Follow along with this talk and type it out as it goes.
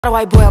A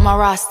white boy on my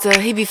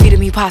roster, he be feeding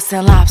me pasta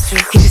and lobster.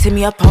 He just hit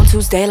me up on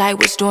Tuesday like,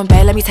 what you doing,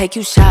 babe? Let me take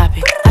you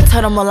shopping. I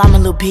told him, well, I'm a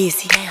little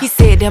busy. He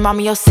said, damn, I'm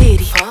in your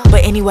city.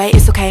 But anyway,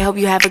 it's okay, hope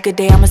you have a good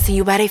day. I'ma see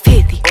you by day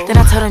 50. Then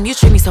I told him, you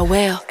treat me so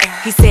well.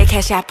 He said,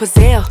 cash out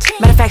Pazelle.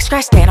 Matter of fact,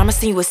 scratch that, I'ma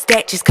see you a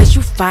stat just cause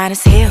you fine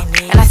as hell.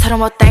 And I told him,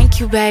 well, thank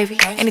you, baby.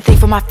 Anything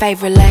for my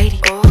favorite lady.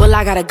 Well,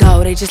 I gotta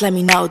go, they just let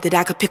me know that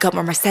I could pick up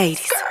my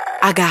Mercedes.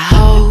 I got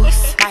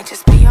hoes, might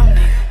just be your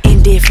nigga,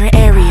 in different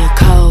area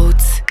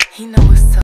codes. He knows